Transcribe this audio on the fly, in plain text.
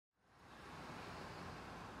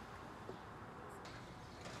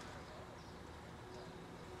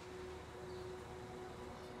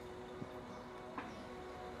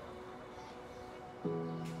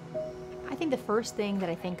the first thing that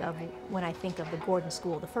I think of when I think of the Gordon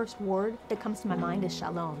School, the first word that comes to my mind is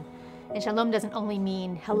shalom. And shalom doesn't only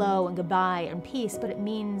mean hello and goodbye and peace, but it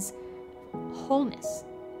means wholeness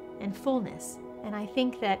and fullness. And I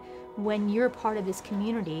think that when you're part of this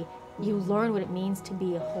community, you learn what it means to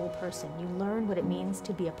be a whole person. You learn what it means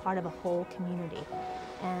to be a part of a whole community.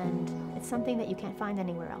 And it's something that you can't find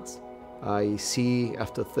anywhere else. I see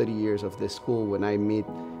after 30 years of this school, when I meet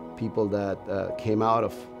people that came out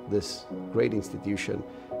of this great institution,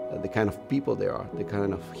 the kind of people they are, the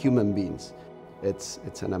kind of human beings. It's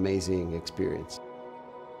an amazing experience.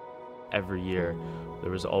 Every year,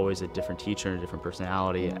 there was always a different teacher, a different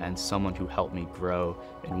personality, and someone who helped me grow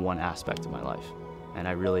in one aspect of my life. And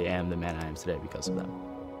I really am the man I am today because of them.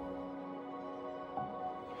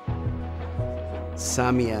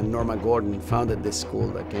 Sammy and Norma Gordon founded this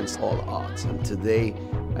school against all odds, and today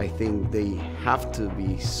I think they have to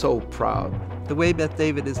be so proud. The way Beth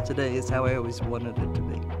David is today is how I always wanted it to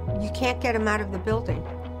be. You can't get them out of the building.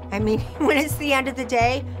 I mean, when it's the end of the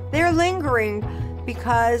day, they're lingering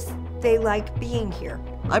because they like being here.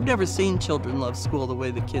 I've never seen children love school the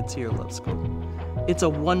way the kids here love school. It's a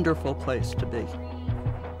wonderful place to be.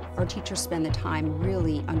 Our teachers spend the time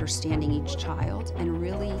really understanding each child and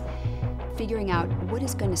really figuring out what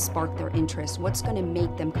is going to spark their interest, what's going to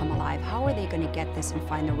make them come alive, how are they going to get this and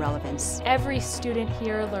find the relevance. Every student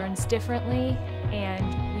here learns differently, and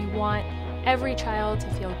we want every child to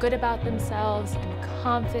feel good about themselves and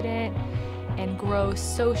confident and grow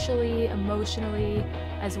socially, emotionally,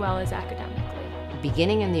 as well as academically.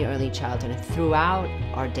 Beginning in the early childhood and throughout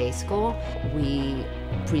our day school, we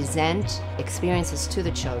present experiences to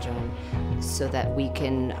the children so that we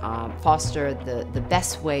can foster the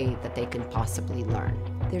best way that they can possibly learn.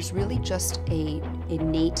 There's really just an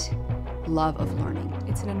innate love of learning.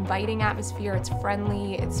 It's an inviting atmosphere, it's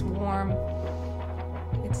friendly, it's warm.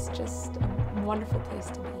 It's just a wonderful place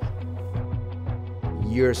to be.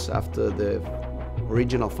 Years after the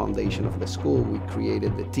original foundation of the school, we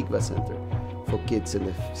created the Tikvah Center for kids in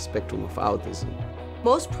the spectrum of autism.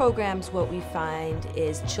 Most programs, what we find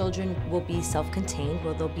is children will be self-contained,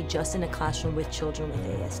 where they'll be just in a classroom with children with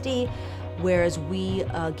ASD, whereas we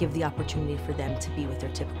give the opportunity for them to be with their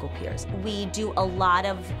typical peers. We do a lot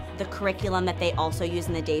of the curriculum that they also use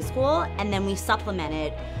in the day school, and then we supplement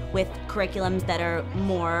it with curriculums that are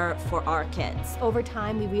more for our kids. Over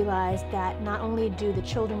time, we realized that not only do the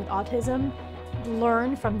children with autism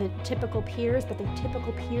learn from the typical peers, but the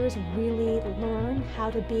typical peers really learn how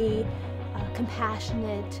to be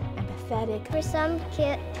compassionate, empathetic. For some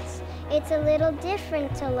kids, it's a little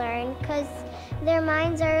different to learn because their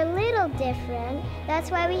minds are a little different. That's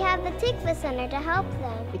why we have the Tikvah Center to help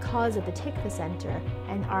them. Because of the Tikvah Center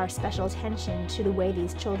and our special attention to the way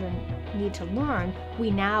these children need to learn, we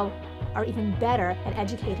now are even better at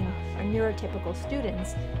educating our neurotypical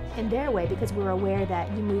students in their way, because we're aware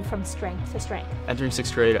that you move from strength to strength. Entering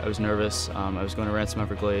 6th grade, I was nervous. I was going to Ransom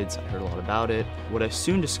Everglades. I heard a lot about it. What I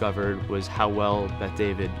soon discovered was how well Beth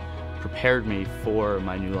David prepared me for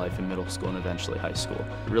my new life in middle school and eventually high school.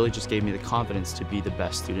 It really just gave me the confidence to be the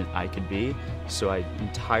best student I could be, so I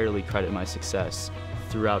entirely credit my success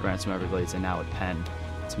throughout Ransom Everglades and now at Penn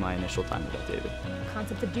to my initial time with Beth David. The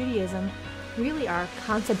concepts of Judaism really are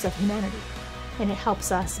concepts of humanity, and it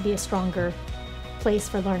helps us be a stronger place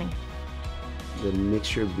for learning. The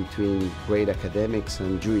mixture between great academics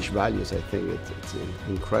and Jewish values, I think it's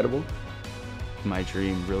incredible. My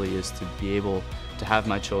dream really is to be able to have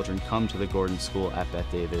my children come to the Gordon School at Beth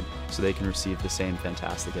David so they can receive the same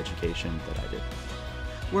fantastic education that I did.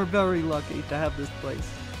 We're very lucky to have this place.